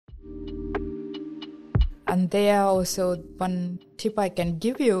And there also one tip I can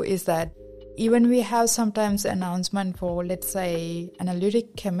give you is that even we have sometimes announcement for, let's say,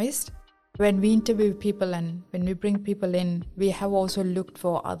 analytic chemist, when we interview people and when we bring people in, we have also looked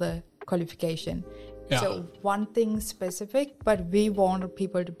for other qualification. Yeah. So one thing specific, but we want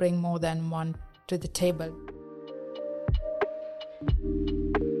people to bring more than one to the table.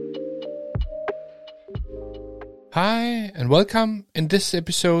 Hi and welcome. In this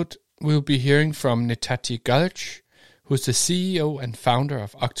episode, we'll be hearing from Nethaji Gallage, who's the CEO and founder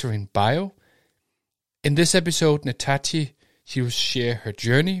of Octarine Bio. In this episode, Nethaji, she will share her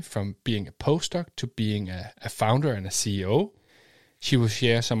journey from being a postdoc to being a founder and a CEO. She will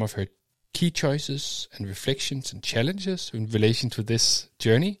share some of her key choices and reflections and challenges in relation to this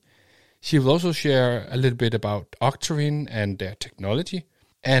journey. She will also share a little bit about Octarine and their technology.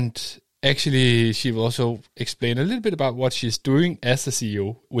 And actually, she will also explain a little bit about what she's doing as a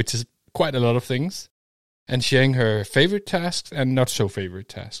CEO, which is quite a lot of things, and sharing her favorite tasks and not so favorite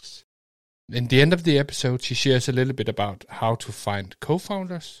tasks. In the end of the episode, she shares a little bit about how to find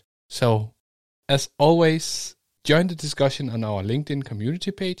co-founders. So, as always, join the discussion on our LinkedIn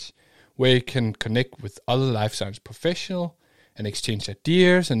community page, where you can connect with other life science professionals and exchange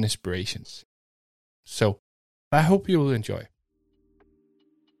ideas and inspirations. So, I hope you will enjoy.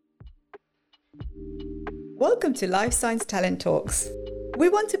 Welcome to Life Science Talent Talks. We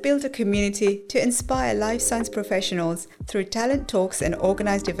want to build a community to inspire life science professionals through talent talks and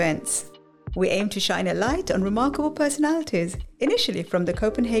organized events. We aim to shine a light on remarkable personalities, initially from the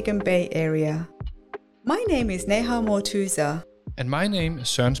Copenhagen Bay Area. My name is Neha Mortuza. And my name is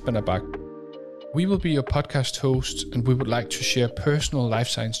Søren Spanderbach. We will be your podcast hosts, and we would like to share personal life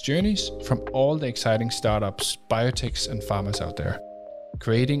science journeys from all the exciting startups, biotechs and pharmas out there,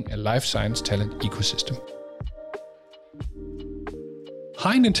 creating a life science talent ecosystem.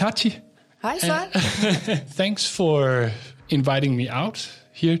 Hi, Nethaji. Hi, Søren. Thanks for inviting me out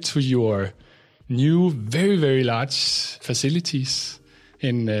here to your new, very, very large facilities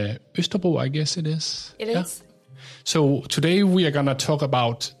in Østerbro, I guess it is. It is. So today we are going to talk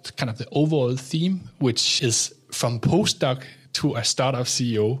about kind of the overall theme, which is from postdoc to a startup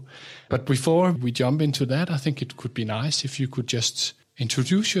CEO. But before we jump into that, I think it could be nice if you could just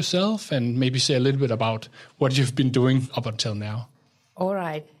introduce yourself and maybe say a little bit about what you've been doing up until now. All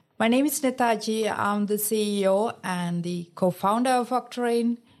right. My name is Nethaji. I'm the CEO and the co-founder of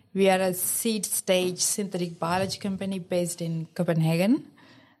Octarine. We are a seed stage synthetic biology company based in Copenhagen.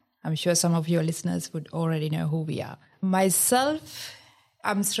 I'm sure some of your listeners would already know who we are. Myself,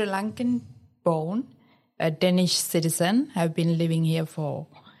 I'm Sri Lankan born, a Danish citizen. I've been living here for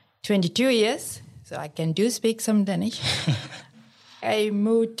 22 years, so I can speak some Danish. I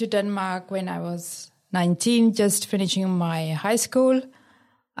moved to Denmark when I was 19, just finishing my high school,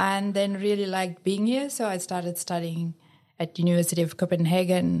 and then really liked being here. So I started studying at University of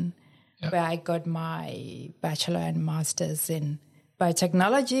Copenhagen, where I got my bachelor and master's in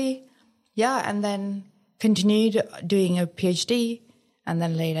biotechnology. Yeah, and then continued doing a PhD, and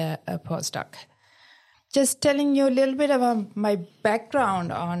then later a postdoc. Just telling you a little bit about my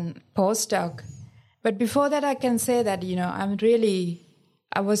background on postdoc. But before that, I can say that,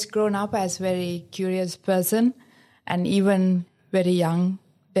 I was grown up as a very curious person, and even very young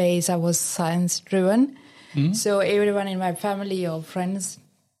days I was science-driven. Mm-hmm. So everyone in my family or friends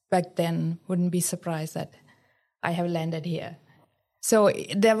back then wouldn't be surprised that I have landed here. So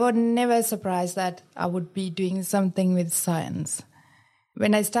they were never surprised that I would be doing something with science.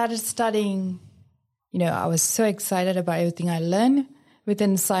 When I started studying, I was so excited about everything I learned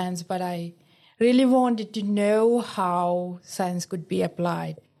within science, but I really wanted to know how science could be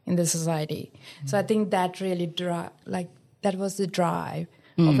applied in the society. Mm-hmm. So I think that really that was the drive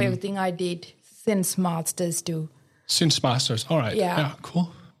of everything I did since masters to. Since masters, all right. Yeah,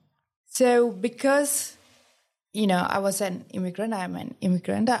 cool. So because, I was I'm an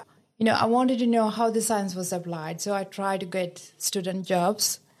immigrant, I wanted to know how the science was applied. So I tried to get student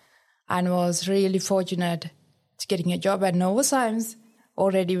jobs and was really fortunate to getting a job at Novozymes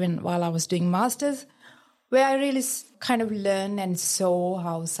already while I was doing masters, where I really kind of learned and saw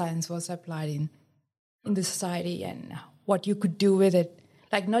how science was applied in the society and what you could do with it.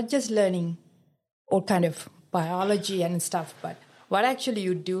 Like not just learning all kind of biology and stuff, but what actually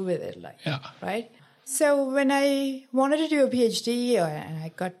you do with it, right? So when I wanted to do a PhD and I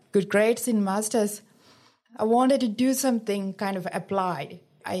got good grades in masters, I wanted to do something kind of applied.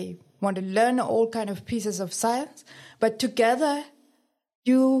 I want to learn all kind of pieces of science, but together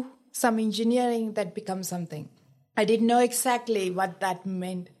do some engineering that becomes something. I didn't know exactly what that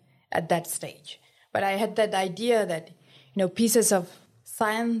meant at that stage, but I had that idea that, pieces of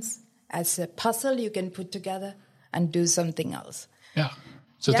science as a puzzle you can put together and do something else. Yeah.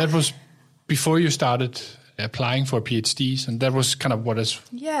 So that was before you started applying for PhDs, and that was kind of what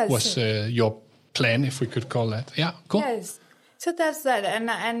was your plan, if we could call that. Yeah, cool. Yes. So that's that.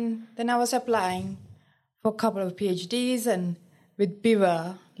 And then I was applying for a couple of PhDs, and with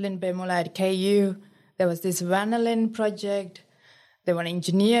Biva, Lindbergh Muller at KU, there was this vanillin project. They want to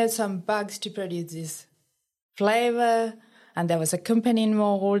engineer some bugs to produce this flavor, and there was a company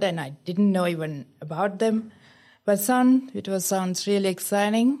involved, and I didn't know even about them. But it sounds really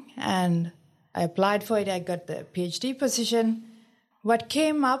exciting, and I applied for it. I got the PhD position. What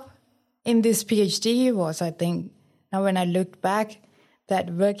came up in this PhD was, I think, now when I looked back, that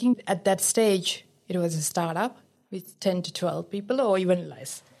working at that stage, it was a startup with 10 to 12 people or even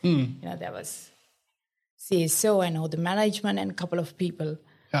less. There was CSO and all the management and a couple of people.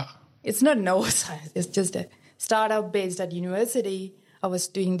 Yeah. It's not neuroscience. It's just a startup based at university. I was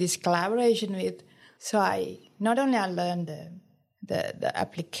doing this collaboration with. So I learned the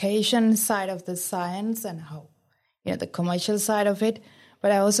application side of the science and how, the commercial side of it,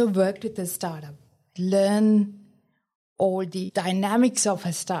 but I also worked with the startup, learn all the dynamics of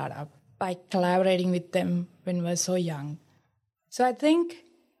a startup by collaborating with them when we were so young. So I think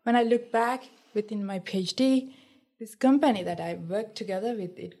when I look back within my PhD, this company that I worked together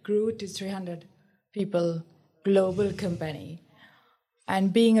with, it grew to 300 people, global company.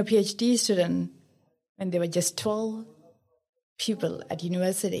 And being a PhD student, when there were just 12 people at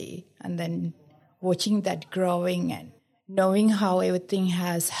university, and then watching that growing and knowing how everything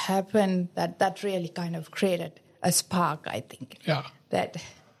has happened, that really kind of created a spark, I think. Yeah.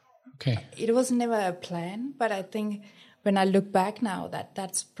 It was never a plan, but I think when I look back now,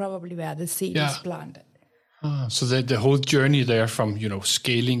 that's probably where the seed is planted. So the whole journey there from,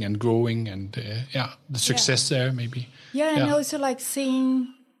 scaling and growing and, the success there maybe. Yeah, and also like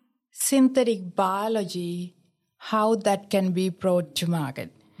seeing synthetic biology, how that can be brought to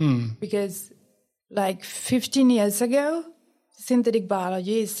market. Because like 15 years ago, synthetic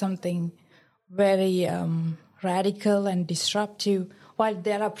biology is something very radical and disruptive, while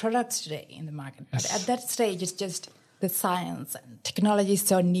there are products today in the market. Yes. But at that stage, it's just the science and technology is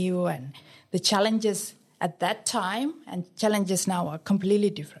so new, and the challenges at that time and challenges now are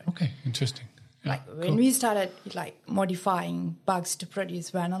completely different. Okay, interesting. Yeah, like when we started modifying bugs to produce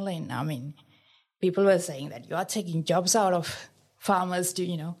vanillin, I mean, people were saying that you are taking jobs out of farmers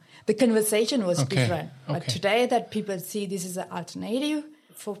to, the conversation was different. But today that people see this as an alternative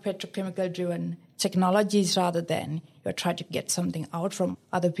for petrochemical-driven technologies rather than you're trying to get something out from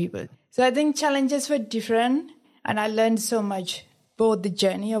other people. So I think challenges were different, and I learned so much, both the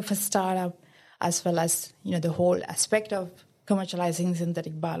journey of a startup as well as, the whole aspect of commercializing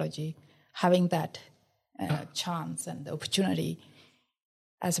synthetic biology, having that chance and the opportunity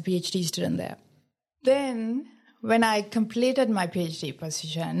as a PhD student there. Then when I completed my PhD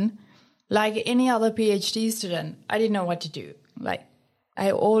position, like any other PhD student, I didn't know what to do. Like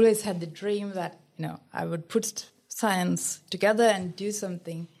I always had the dream that, I would put science together and do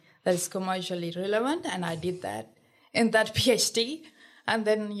something that is commercially relevant. And I did that in that PhD. And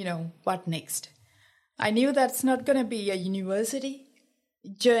then, what next? I knew that's not going to be a university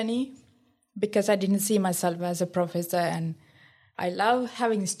journey because I didn't see myself as a professor. And I love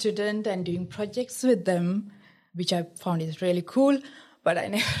having students and doing projects with them, which I found is really cool. But I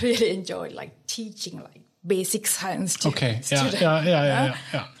never really enjoyed teaching basic science to students. Yeah.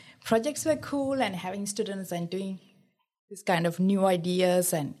 Projects were cool, and having students and doing this kind of new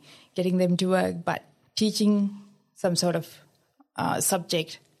ideas and getting them to work, but teaching some sort of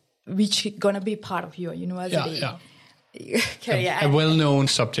subject which is going to be part of your university. A well-known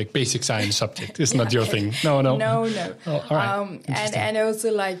subject, basic science subject, is not your thing. No. No. Oh, all right. And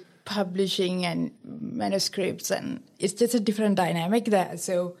also publishing and manuscripts, and it's just a different dynamic there.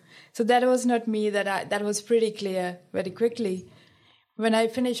 So that was not me. That was pretty clear very quickly. When I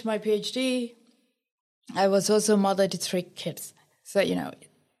finished my PhD, I was also mother to 3 kids. So,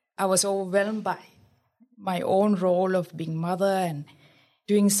 I was overwhelmed by my own role of being mother, and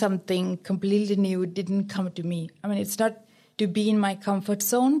doing something completely new didn't come to me. I mean, it's not to be in my comfort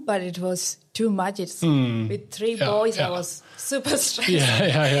zone, but it was too much. With 3 boys, I was super stressed.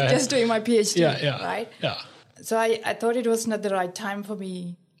 Just doing my PhD, right? Yeah. So I thought it was not the right time for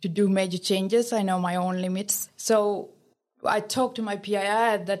me to do major changes. I know my own limits. So I talked to my PII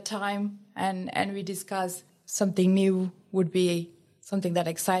at that time, and we discussed something new would be something that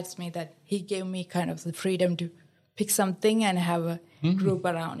excites me, that he gave me kind of the freedom to pick something and have a group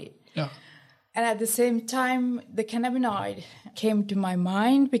around it. Yeah. And at the same time, the cannabinoid came to my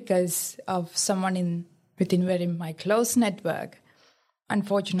mind because of someone within my close network.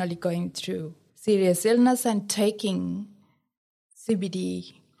 unfortunately going through serious illness and taking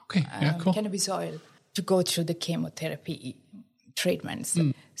CBD, cannabis oil, to go through the chemotherapy treatments.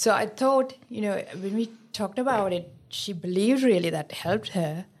 So I thought, when we talked about it, she believed really that helped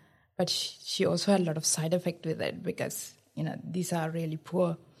her, but she also had a lot of side effect with it because, these are really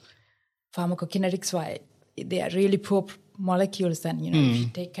poor pharmacokinetics wise. They are really poor molecules. And, if you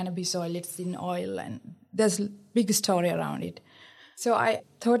take cannabis oil, it's in oil and there's a big story around it. So I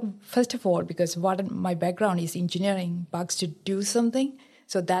thought, first of all, because my background is engineering bugs to do something.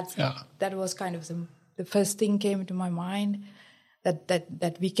 So that was kind of the first thing came to my mind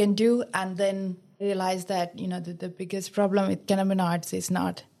that we can do. And then realized that, the biggest problem with cannabinoids is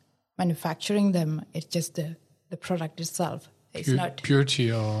not manufacturing them. It's just the product itself. It's not purity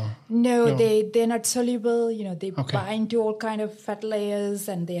or... No, they're not soluble. They bind to all kind of fat layers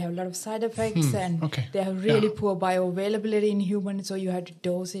and they have a lot of side effects and they have really poor bioavailability in humans. So you have to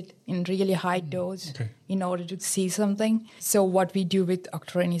dose it in really high dose in order to see something. So what we do with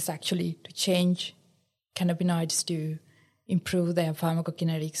Octarine is actually to change cannabinoids to improve their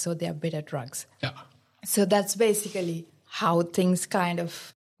pharmacokinetics so they are better drugs. Yeah. So that's basically how things kind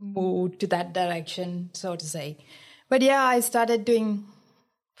of moved to that direction, so to say. But I started doing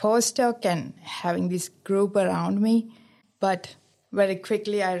postdoc and having this group around me. But very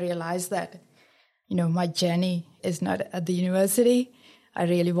quickly I realized that, my journey is not at the university. I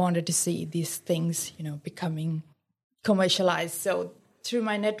really wanted to see these things, becoming commercialized. So through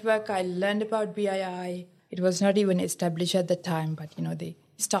my network, I learned about BII. It was not even established at the time, but, they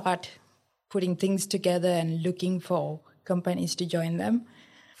start putting things together and looking for companies to join them.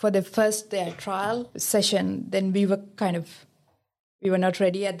 For the first trial session, then we were not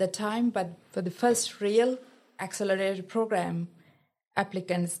ready at the time, but for the first real accelerated program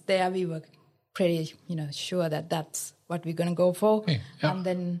applicants there, we were pretty, sure that that's what we're going to go for. And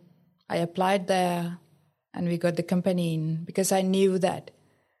then I applied there and we got the company in because I knew that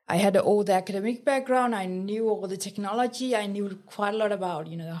I had all the academic background. I knew all the technology. I knew quite a lot about,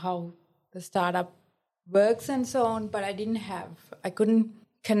 how the startup works and so on, but I couldn't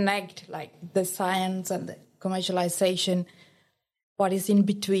connect like the science and the commercialization, what is in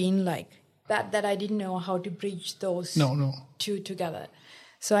between, like that I didn't know how to bridge those two together.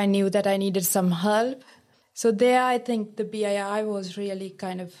 So I knew that I needed some help. So there I think the BII was really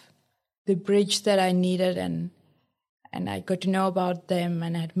kind of the bridge that I needed, and I got to know about them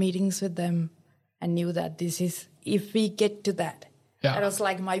and I had meetings with them and knew that this is, if we get to that, that was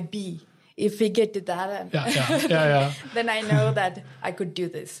like my B. If we get to that, then I know that I could do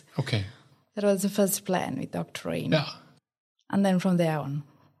this. Okay. That was the first plan with Octarine. Yeah. And then from there on,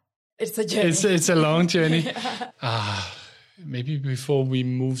 it's a journey. It's a long journey. Maybe before we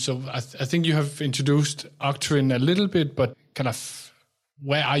move, so I think you have introduced Octarine a little bit, but kind of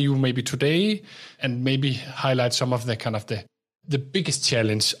where are you maybe today? And maybe highlight some of the kind of the biggest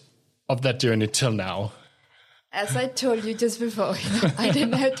challenge of that journey till now. As I told you just before, I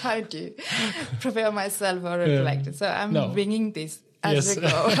didn't have time to prepare myself or reflect. So I'm winging this as we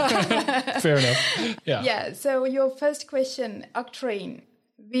go. Fair enough. Yeah, so your first question, Octarine.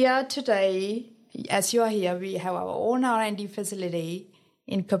 We are today, as you are here, we have our own R&D facility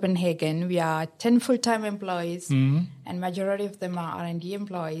in Copenhagen. We are 10 full-time employees, and majority of them are R&D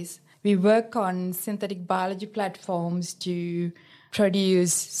employees. We work on synthetic biology platforms to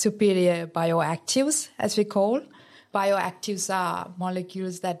produce superior bioactives, as we call. Bioactives are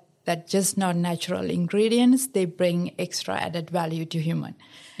molecules that just not natural ingredients. They bring extra added value to human.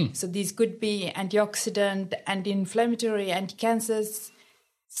 So these could be antioxidant, anti-inflammatory, anti-cancers,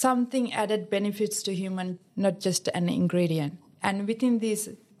 something added benefits to human, not just an ingredient. And within these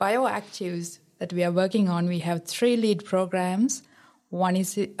bioactives that we are working on, we have 3 lead programs. One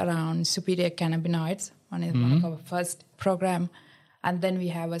is around superior cannabinoids. One is one of our first program. And then we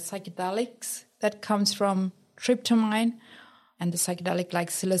have a psychedelics that comes from tryptamine. And the psychedelic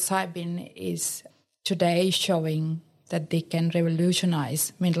like psilocybin is today showing that they can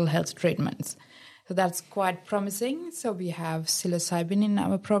revolutionize mental health treatments. So that's quite promising. So we have psilocybin in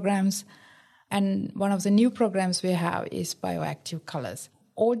our programs. And one of the new programs we have is bioactive colors.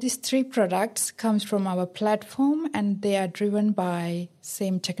 All these 3 products comes from our platform and they are driven by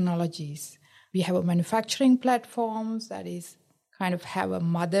same technologies. We have a manufacturing platform that is kind of have a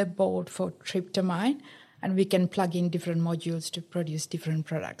motherboard for tryptamine, and we can plug in different modules to produce different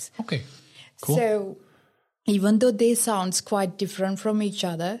products. Okay, cool. So even though they sound quite different from each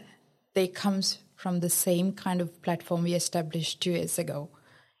other, they comes from the same kind of platform we established 2 years ago.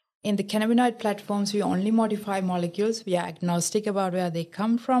 In the cannabinoid platforms, we only modify molecules. We are agnostic about where they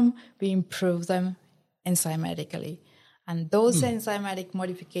come from. We improve them enzymatically. And those enzymatic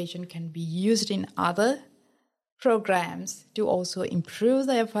modification can be used in other programs to also improve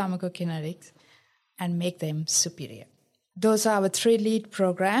their pharmacokinetics and make them superior. Those are our 3 lead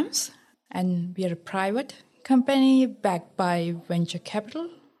programs, and we are a private company backed by venture capital.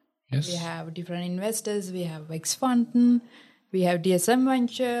 Yes. We have different investors. We have X-Fountain, we have DSM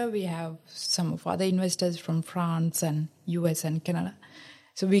Venture, we have some of other investors from France and US and Canada.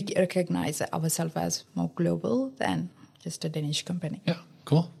 So we recognize ourselves as more global than just a Danish company. Yeah,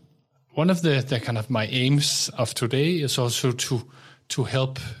 cool. One of the kind of my aims of today is also to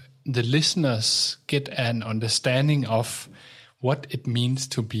help the listeners get an understanding of what it means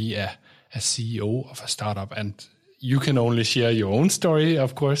to be a CEO of a startup. And you can only share your own story,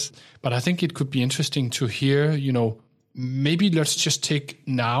 of course, but I think it could be interesting to hear, maybe let's just take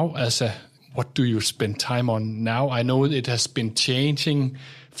now as what do you spend time on now? I know it has been changing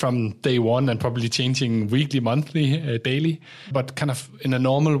from day one and probably changing weekly, monthly, daily, but kind of in a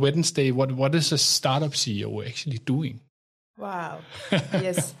normal Wednesday, what is a startup CEO actually doing? Wow.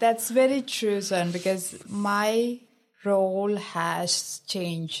 Yes, that's very true, son, because my role has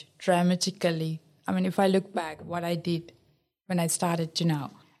changed dramatically. I mean, if I look back what I did when I started to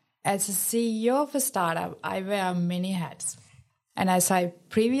now, as a CEO of a startup, I wear many hats. And as I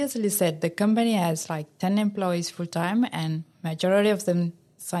previously said, the company has like 10 employees full-time and majority of them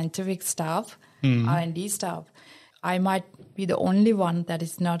scientific staff, R&D staff. I might be the only one that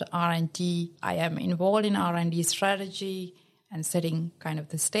is not R&D. I am involved in R&D strategy and setting kind of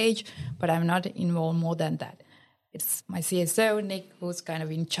the stage, but I'm not involved more than that. It's my CSO, Nick, who's kind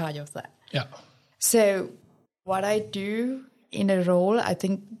of in charge of that. Yeah. So what I do in a role, I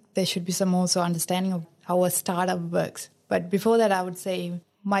think there should be some also understanding of how a startup works. But before that, I would say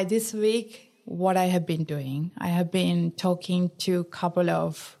this week, what I have been doing, I have been talking to a couple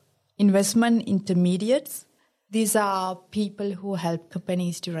of investment intermediates. These are people who help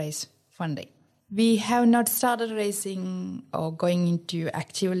companies to raise funding. We have not started raising or going into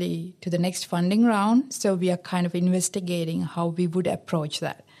actively to the next funding round, so we are kind of investigating how we would approach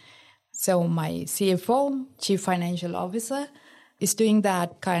that. So my CFO, Chief Financial Officer, is doing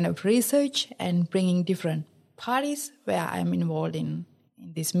that kind of research and bringing different parties where I'm involved in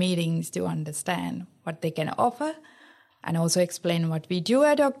these meetings to understand what they can offer and also explain what we do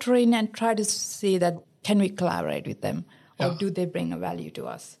at Octarine and try to see that can we collaborate with them or do they bring a value to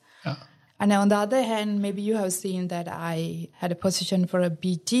us. Yeah. And on the other hand, maybe you have seen that I had a position for a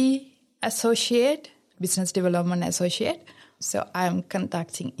BD associate, business development associate. So I'm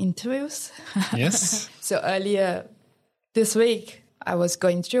conducting interviews. Yes. So earlier this week, I was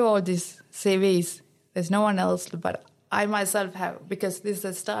going through all these CVs. There's no one else, but I myself have, because this is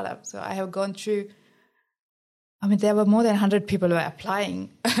a startup. So I have gone through, there were more than 100 people who were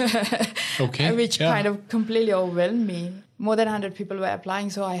applying, okay. which kind of completely overwhelmed me. More than 100 people were applying,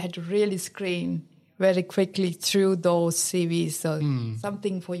 so I had to really screen very quickly through those CVs. So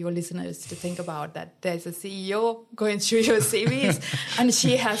something for your listeners to think about, that there's a CEO going through your CVs and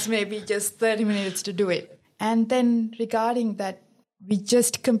she has maybe just 30 minutes to do it. And then regarding that, we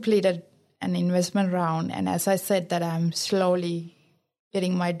just completed an investment round. And as I said, that I'm slowly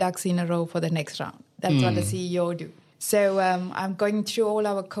getting my ducks in a row for the next round. That's what the CEO do. So I'm going through all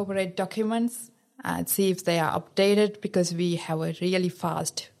our corporate documents and see if they are updated, because we have a really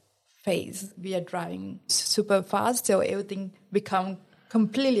fast phase. We are driving super fast, so everything become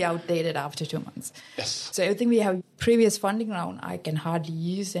completely outdated after 2 months. Yes. So everything we have previous funding round, I can hardly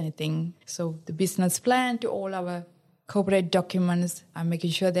use anything. So the business plan to all our corporate documents, I'm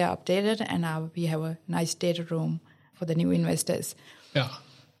making sure they're updated, and we have a nice data room for the new investors. Yeah.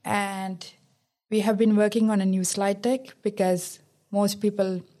 And we have been working on a new slide deck, because most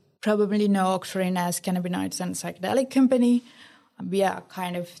people probably know Octarine as cannabinoids and psychedelic company. We are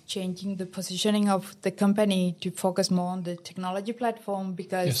kind of changing the positioning of the company to focus more on the technology platform,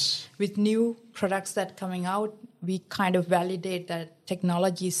 because with new products that coming out, we kind of validate that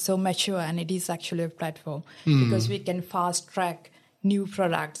technology is so mature and it is actually a platform, because we can fast track new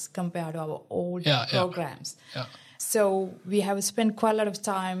products compared to our old programs. Yeah. So we have spent quite a lot of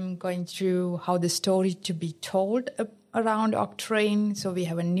time going through how the story to be told around Octarine. So we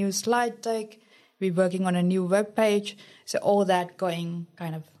have a new slide deck. We're working on a new web page. So all that going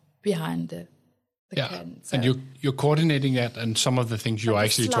kind of behind the curtain. So and you're coordinating that, and some of the things you're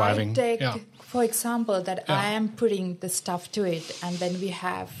actually driving. Deck, for example, that I am putting the stuff to it, and then we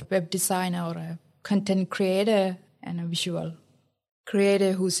have web designer or a content creator and a visual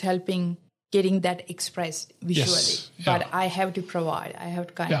creator who's helping getting that expressed visually. Yes. But I have to provide. I have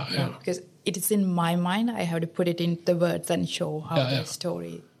to kind of, because it is in my mind, I have to put it in the words and show how the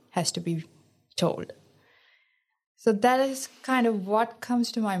story has to be told. So that is kind of what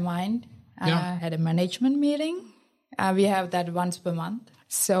comes to my mind. I had a management meeting. We have that once per month.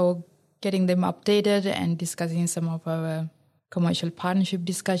 So getting them updated and discussing some of our commercial partnership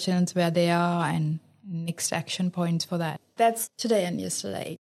discussions, where they are, and next action points for that. That's today and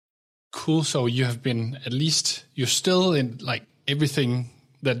yesterday. Cool. So you have been, at least, you're still in, like, everything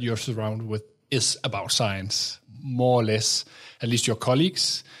that you're surrounded with is about science, more or less, at least your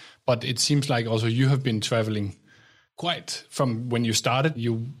colleagues. But it seems like also you have been traveling quite from when you started.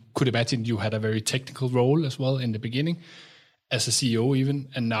 You could imagine you had a very technical role as well in the beginning, as a CEO even.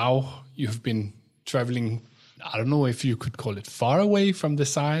 And now you have been traveling, I don't know if you could call it far away from the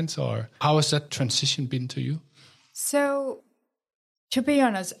science, or how has that transition been to you? So, to be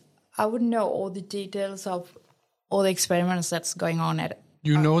honest, I wouldn't know all the details of all the experiments that's going on at it.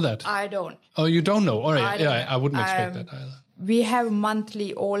 You know that? I don't. Oh, you don't know? All right. I wouldn't expect that either. We have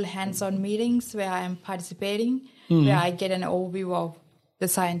monthly all hands-on meetings where I am participating, where I get an overview of the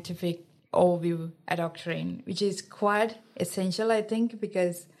scientific overview at Octarine, which is quite essential, I think,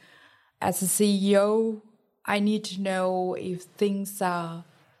 because as a CEO, I need to know if things are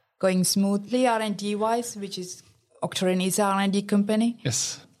going smoothly R&D-wise, which is Octarine is an R&D company.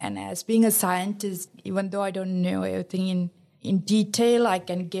 Yes. And as being a scientist, even though I don't know everything in detail, I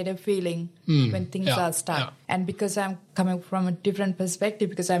can get a feeling when things are stuck. Yeah. And because I'm coming from a different perspective,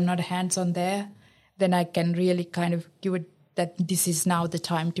 because I'm not hands-on there, then I can really kind of give it that this is now the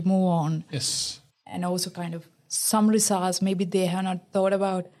time to move on. Yes. And also kind of some results, maybe they have not thought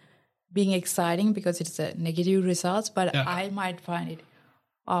about being exciting because it's a negative results, but I might find it,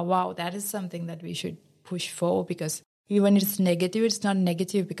 oh, wow, that is something that we should push for, because even if it's negative, it's not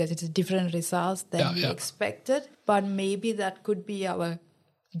negative because it's a different results than we expected. But maybe that could be our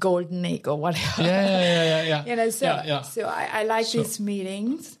golden egg or whatever. Yeah. You know, so I like these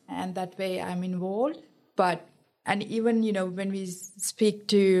meetings, and that way I'm involved. And even, you know, when we speak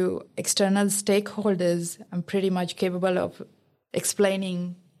to external stakeholders, I'm pretty much capable of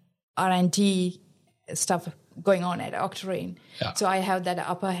explaining R&D stuff going on at Octarine. Yeah. So I have that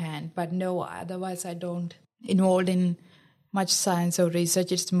upper hand. But no, otherwise I don't involved in much science or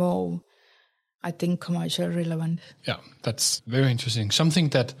research. It's more, I think, commercial relevant. Yeah, that's very interesting. Something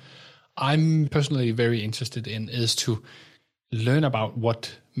that I'm personally very interested in is to learn about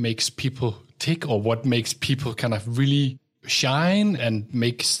what makes people tick, or what makes people kind of really shine and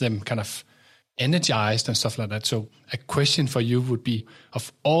makes them kind of energized and stuff like that. So a question for you would be,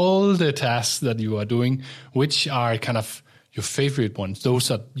 of all the tasks that you are doing, which are kind of your favorite ones, those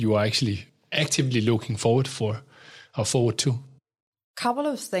that you are actually actively looking forward to? Couple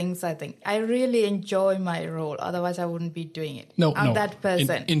of things, I think. I really enjoy my role. Otherwise, I wouldn't be doing it. I'm that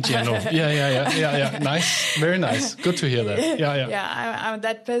person. In general. Yeah. Nice. Very nice. Good to hear that. Yeah, I'm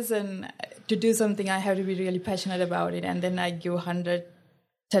that person. To do something, I have to be really passionate about it. And then I give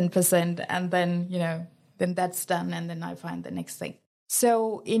 110%. And then, you know, then that's done. And then I find the next thing.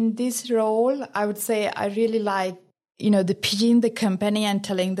 So in this role, I would say I really like, you know, the pitching the company and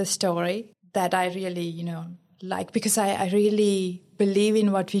telling the story. That I really, you know, like, because I really believe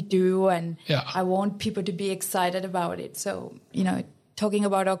in what we do, and I want people to be excited about it. So, you know, talking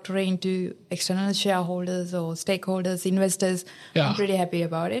about Octarine to external shareholders or stakeholders, investors, I'm pretty happy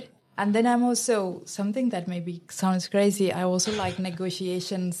about it. And then I'm also, something that maybe sounds crazy, I also like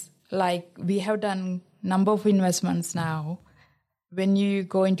negotiations. Like, we have done a number of investments now. When you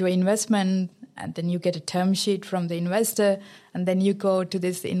go into an investment, and then you get a term sheet from the investor, and then you go to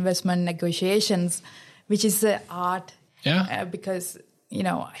this investment negotiations, which is the art. Because, you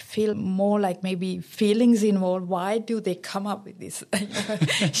know, I feel more like maybe feelings involved. Why do they come up with this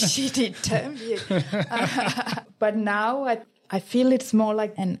shitty term sheet? But now I feel it's more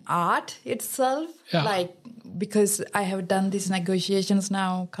like an art itself. Like, because I have done these negotiations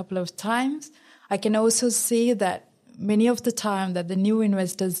now a couple of times, I can also see that many of the time that the new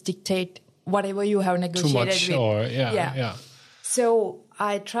investors dictate whatever you have negotiated too much, with. So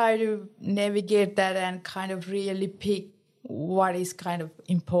I try to navigate that and kind of really pick what is kind of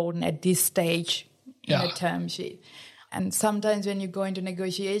important at this stage in a term sheet. And sometimes when you go into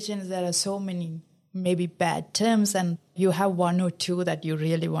negotiations, there are so many maybe bad terms, and you have one or two that you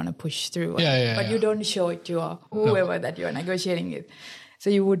really want to push through. But you don't show it to whoever that you are negotiating with.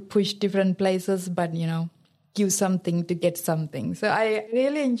 So you would push different places, but, you know, give something to get something. So I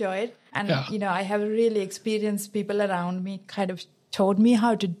really enjoy it. And, you know, I have really experienced people around me kind of told me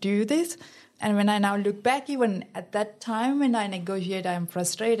how to do this. And when I now look back, even at that time when I negotiate, I'm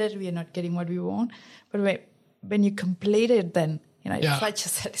frustrated. We are not getting what we want. But when you complete it, then, you know, it's such a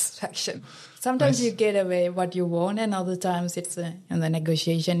satisfaction. Sometimes you get away what you want, and other times it's in the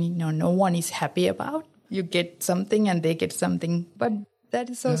negotiation, you know, no one is happy about. you get something and they get something. But that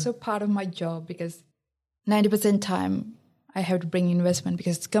is also part of my job, because 90% time I have to bring investment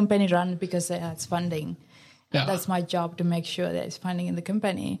because the company runs because it has funding. Yeah. That's my job, to make sure there's funding in the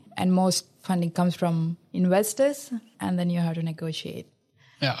company. And most funding comes from investors, and then you have to negotiate.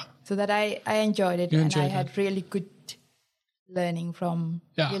 Yeah. So that I enjoyed it, and I had really good learning from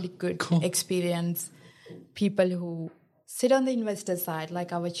really good experience. People who sit on the investor side,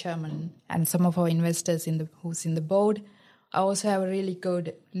 like our chairman and some of our investors who's in the board. I also have a really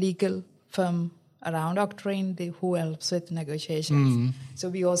good legal firm around Octarine who helps with negotiations. So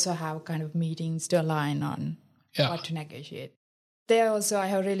we also have kind of meetings to align on what to negotiate. There also I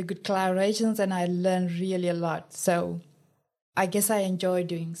have really good collaborations, and I learn really a lot. So I guess I enjoy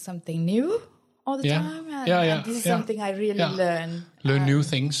doing something new all the time. And this is something I really learn. Learn new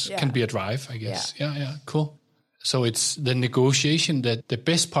things can be a drive, I guess. Yeah, cool. So it's the negotiation, that the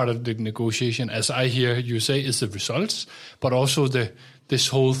best part of the negotiation, as I hear you say, is the results, but also this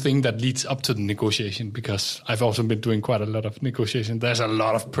whole thing that leads up to the negotiation, because I've also been doing quite a lot of negotiation. There's a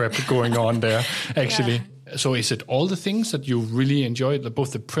lot of prep going on there, actually. So is it all the things that you really enjoy,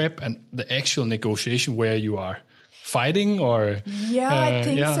 both the prep and the actual negotiation where you are fighting, or?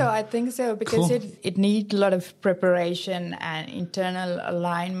 I think so, because it needs a lot of preparation and internal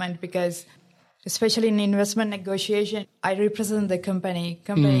alignment, because especially in investment negotiation, I represent the company.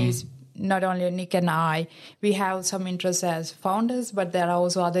 Company is not only Nick and I. We have some interests as founders, but there are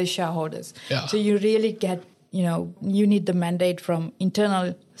also other shareholders. Yeah. So you really get, you need the mandate from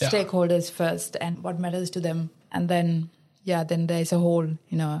internal stakeholders first, and what matters to them. And then there's a whole,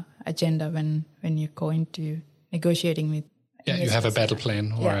 agenda when you go into negotiating with. Yeah, you have a battle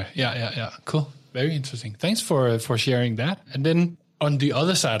plan. Cool. Very interesting. Thanks for sharing that. And then on the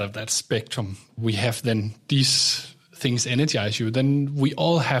other side of that spectrum, we have then these things energize you. Then we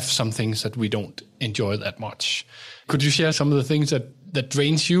all have some things that we don't enjoy that much. Could you share some of the things that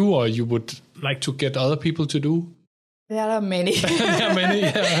drains you, or you would like to get other people to do? There are many.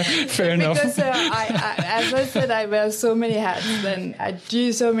 Fair enough. Because as I said, I wear so many hats and I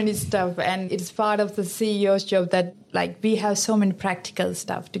do so many stuff, and it's part of the CEO's job that we have so many practical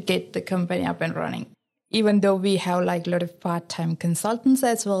stuff to get the company up and running. Even though we have a lot of part-time consultants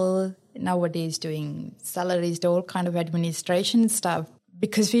as well nowadays doing salaries, all kind of administration stuff,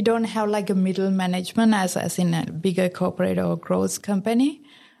 because we don't have a middle management as in a bigger corporate or growth company.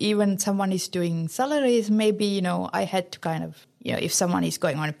 Even someone is doing salaries, maybe, I had to kind of, if someone is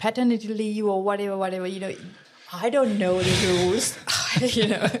going on a paternity leave or whatever, I don't know the rules,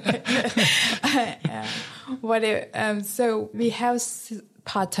 whatever. So we have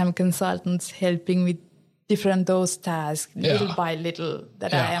part-time consultants helping with different those tasks, little by little,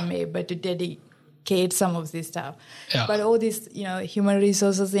 that I am able to dedicate some of this stuff. Yeah. But all this, human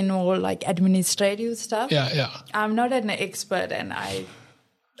resources involved, administrative stuff. I'm not an expert, and I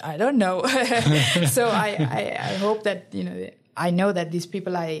don't know. So I hope that, I know that these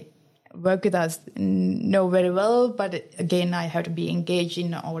people I work with us know very well, but again, I have to be engaged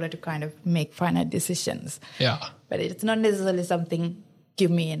in order to kind of make final decisions. Yeah. But it's not necessarily something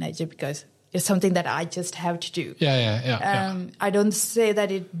give me energy, because it's something that I just have to do. I don't say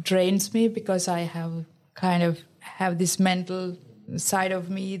that it drains me, because I have this mental side of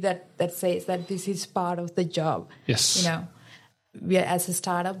me that says that this is part of the job. Yes. We are as a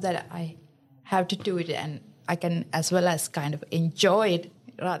startup that I have to do it, and I can as well as kind of enjoy it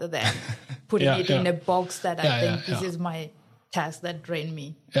rather than putting it in a box that I think this is my task that drain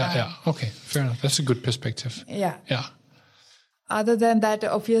me. Okay, fair enough. That's a good perspective. Yeah. Other than that,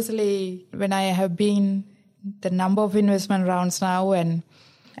 obviously, when I have been the number of investment rounds now, and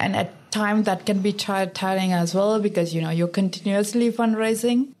at times that can be tiring as well, because, you're continuously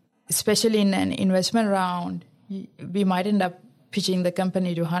fundraising, especially in an investment round. We might end up pitching the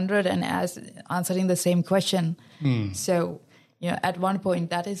company to 100 and answering the same question. So, at one point,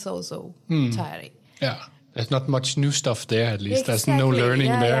 that is also tiring. Yeah. There's not much new stuff there, at least. Exactly. There's no learning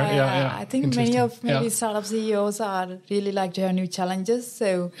there. I think many of startup CEOs are really like to have new challenges.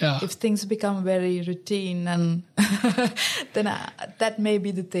 So if things become very routine, and then that may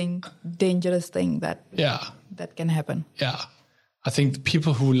be the dangerous thing that can happen. Yeah. I think the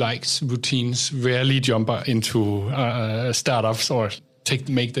people who likes routines rarely jump into startups or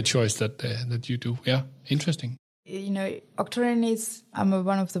make the choice that you do. Yeah, interesting. Octarine I'm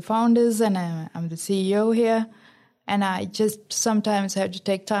one of the founders, and I'm the CEO here. And I just sometimes have to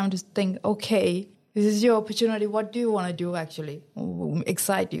take time to think, okay, this is your opportunity. What do you want to do, actually?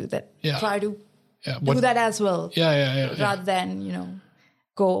 Excite you that try to do that as well. Rather than,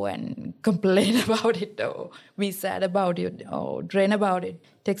 go and complain about it or be sad about it or drain about it.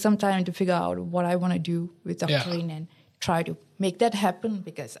 Take some time to figure out what I want to do with Octarine and try to make that happen,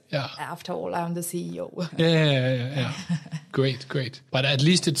 because after all, I'm the CEO. Yeah. Great. But at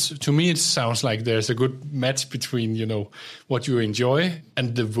least to me, it sounds like there's a good match between, what you enjoy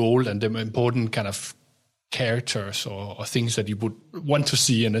and the role and the important kind of characters or things that you would want to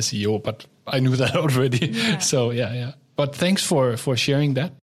see in a CEO. But I knew that already. Yeah. So, yeah. But thanks for sharing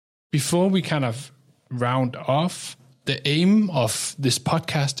that. Before we kind of round off, the aim of this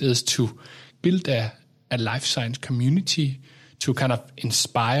podcast is to build a life science community to kind of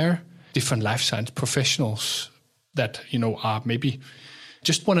inspire different life science professionals that, are maybe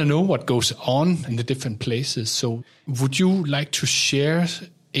just want to know what goes on in the different places. So would you like to share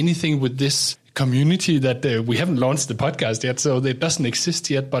anything with this community that we haven't launched the podcast yet, so it doesn't exist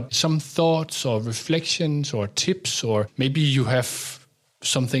yet, but some thoughts or reflections or tips, or maybe you have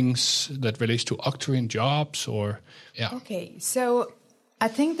some things that relates to Octarine jobs or, Okay, so I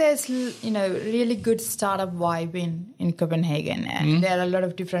think there's, really good startup vibe in Copenhagen, and there are a lot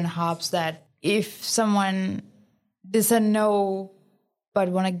of different hubs that if someone doesn't know but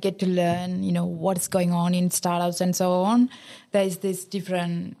want to get to learn, what's going on in startups and so on, there's this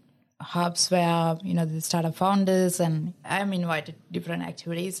different hubs where, the startup founders, and I'm invited to different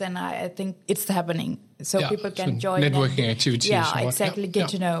activities, and I think it's happening. So people can join. Networking activities. Yeah, exactly. Get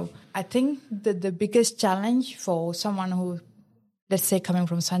to know. I think that the biggest challenge for someone who, let's say, coming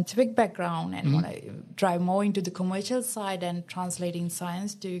from scientific background and want to drive more into the commercial side and translating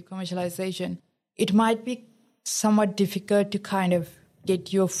science to commercialization, it might be somewhat difficult to kind of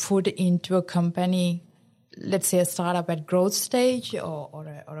get your foot into a company, let's say a startup at growth stage or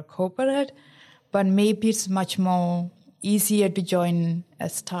a corporate, but maybe it's much more easier to join a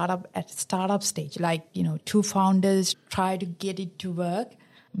startup at startup stage, like, two founders try to get it to work,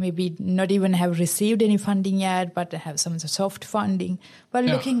 maybe not even have received any funding yet, but have some soft funding, but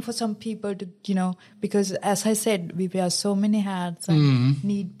looking for some people to, because as I said, we wear so many hats and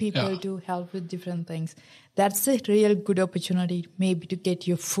need people to help with different things. That's a real good opportunity maybe to get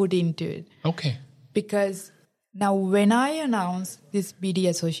your foot into it. Okay. Because now when I announce this BD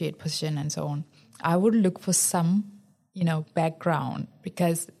associate position and so on, I would look for some, background,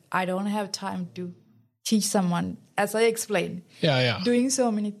 because I don't have time to teach someone, as I explained, doing so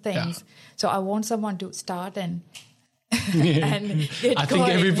many things. Yeah. So I want someone to start and and get I think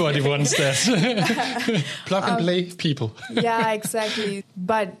everybody wants that. Plug and play people. Yeah, exactly.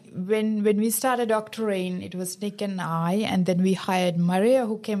 But when we started Octarine, it was Nick and I, and then we hired Maria,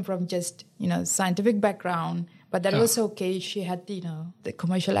 who came from just, scientific background. But that was okay. She had, the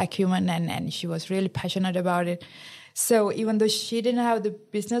commercial acumen and she was really passionate about it. So even though she didn't have the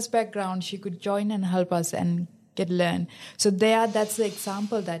business background, she could join and help us and get learn. So that's the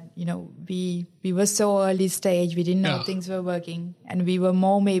example that, we were so early stage, we didn't know things were working, and we were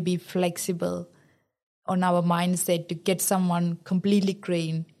more maybe flexible on our mindset to get someone completely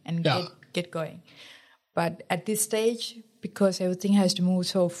green and get going. But at this stage, because everything has to move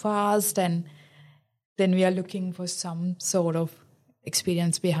so fast, and then we are looking for some sort of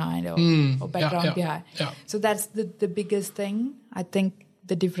experience behind or background behind. Yeah. So that's the biggest thing. I think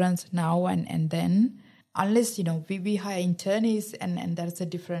the difference now and then, unless, we hire internees and that's a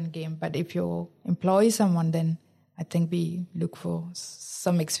different game. But if you employ someone, then I think we look for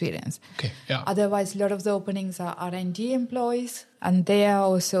some experience. Okay. Yeah. Otherwise, a lot of the openings are R&D employees. And there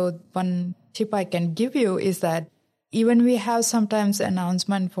also, one tip I can give you is that even we have sometimes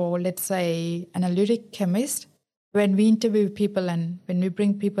announcement for, let's say, analytic chemist. When we interview people and when we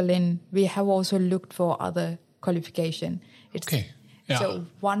bring people in, we have also looked for other qualification. Okay. Yeah. So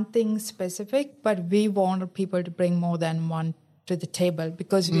one thing specific, but we want people to bring more than one to the table,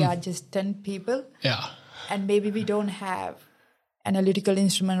 because we are just 10 people. Yeah. And maybe we don't have analytical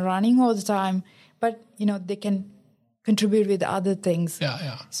instrument running all the time, but, they can contribute with other things.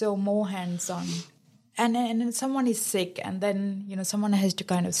 Yeah. So more hands-on. And someone is sick, and then, someone has to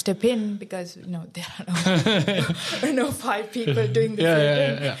kind of step in because, there are no 5 people doing the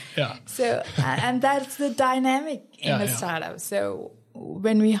same thing. Yeah. So, and that's the dynamic in a startup. So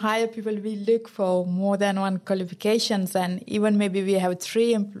when we hire people, we look for more than one qualifications, and even maybe we have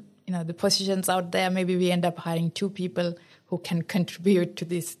 3, the positions out there, maybe we end up hiring 2 people who can contribute to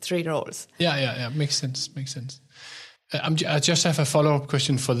these 3 roles. Yeah. Makes sense. I just have a follow-up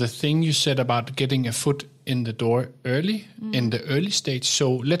question for the thing you said about getting a foot in the door early, in the early stage.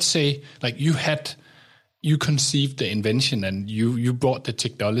 So let's say, like, you conceived the invention and you brought the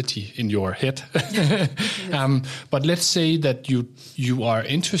technology in your head. But let's say that you are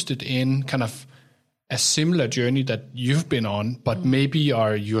interested in kind of a similar journey that you've been on, but maybe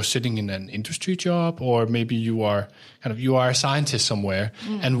you're sitting in an industry job, or maybe you are a scientist somewhere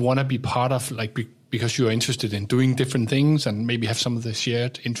and want to be part of, like, because you're interested in doing different things and maybe have some of the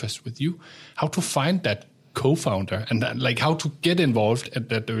shared interests with you, how to find that co-founder and like how to get involved at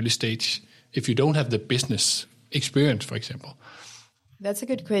that early stage if you don't have the business experience, for example? That's a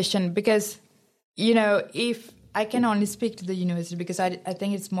good question, because, if I can only speak to the university, because I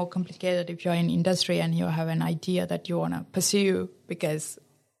think it's more complicated if you're in industry and you have an idea that you want to pursue, because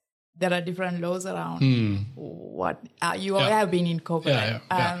there are different laws around what you have been in corporate.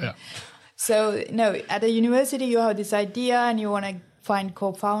 So, at a university, you have this idea and you want to find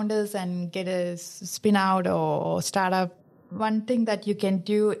co-founders and get a spin out or startup. One thing that you can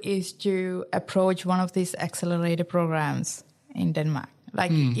do is to approach one of these accelerator programs in Denmark.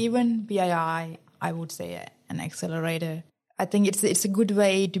 Like even BII, I would say an accelerator. I think it's a good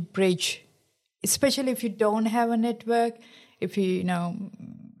way to bridge, especially if you don't have a network. If you,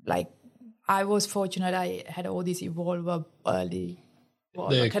 like I was fortunate, I had all these Evolver early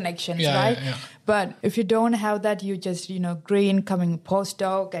connections, right? Yeah. But if you don't have that, you just, green coming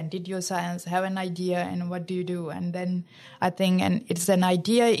postdoc and did your science, have an idea, and what do you do? And then I think, and it's an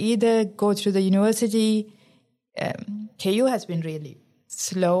idea, either go through the university. KU has been really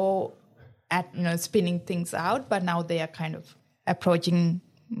slow at, spinning things out, but now they are kind of approaching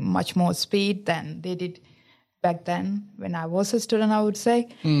much more speed than they did back then when I was a student, I would say.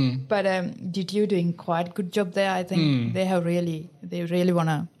 But DTU doing quite a good job there. I think they really want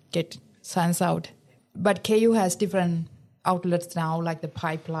to get science out. But KU has different outlets now, like the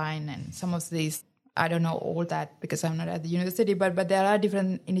pipeline and some of these. I don't know all that because I'm not at the university, but there are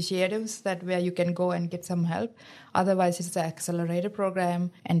different initiatives where you can go and get some help. Otherwise, it's the accelerator program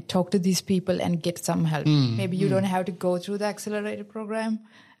and talk to these people and get some help. Maybe you don't have to go through the accelerator program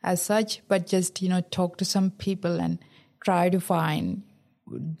as such, but just, talk to some people and try to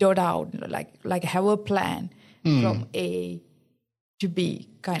dot out, like have a plan from A to B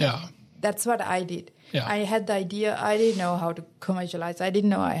kind of. That's what I did. Yeah. I had the idea. I didn't know how to commercialize. I didn't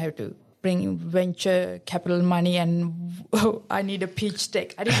know I had to bring venture capital money and I need a pitch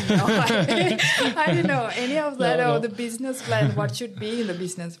deck. I didn't know. I didn't know any of that or the business plan, what should be in the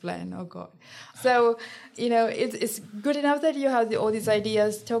business plan. Oh, God. So, it's good enough that you have all these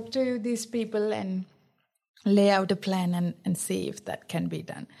ideas, talk to these people and lay out a plan and see if that can be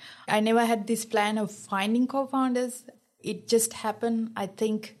done. I never had this plan of finding co-founders. It just happened, I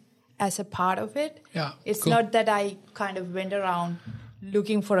think, as a part of it. Yeah, it's not that I kind of went around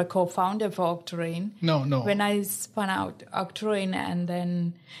looking for a co-founder for Octarine. No. When I spun out Octarine, and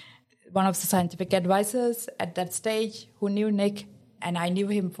then one of the scientific advisors at that stage who knew Nick, and I knew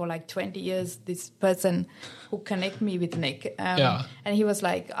him for like 20 years, this person who connected me with Nick. And he was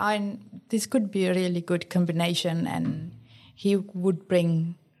like, this could be a really good combination, and he would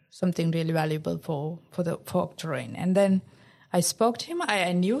bring something really valuable for Octarine. And then I spoke to him.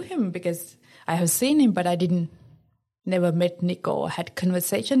 I knew him because I have seen him, but I never met Nick or had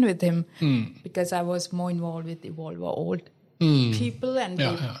conversation with him because I was more involved with Evolver old people, and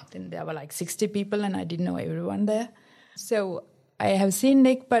then there were like 60 people and I didn't know everyone there. So I have seen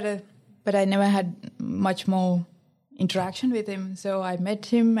Nick, but I never had much more interaction with him. So I met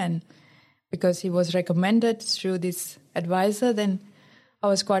him, and because he was recommended through this advisor, then I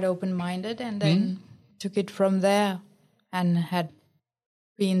was quite open-minded and then took it from there and had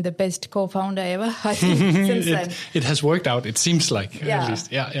been the best co-founder ever, I think, since then. It has worked out, it seems like, at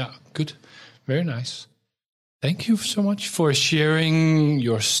least. Yeah, good. Very nice. Thank you so much for sharing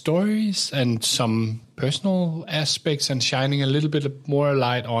your stories and some personal aspects and shining a little bit more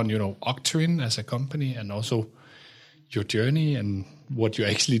light on, Octarine as a company and also your journey and what you're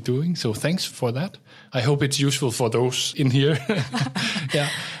actually doing. So thanks for that. I hope it's useful for those in here. Yeah.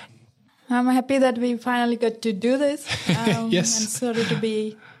 I'm happy that we finally got to do this. Yes. And sorry to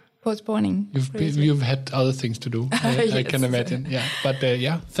be postponing. You've had other things to do, I can imagine. Yeah. But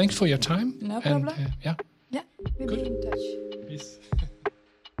thanks for your time. No problem. Yeah, we'll be in touch. Peace.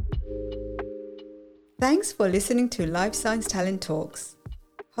 Thanks for listening to Life Science Talent Talks.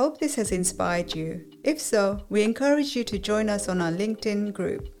 Hope this has inspired you. If so, we encourage you to join us on our LinkedIn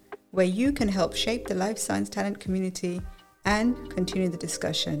group, where you can help shape the life science talent community and continue the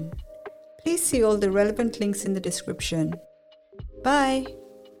discussion. Please see all the relevant links in the description. Bye!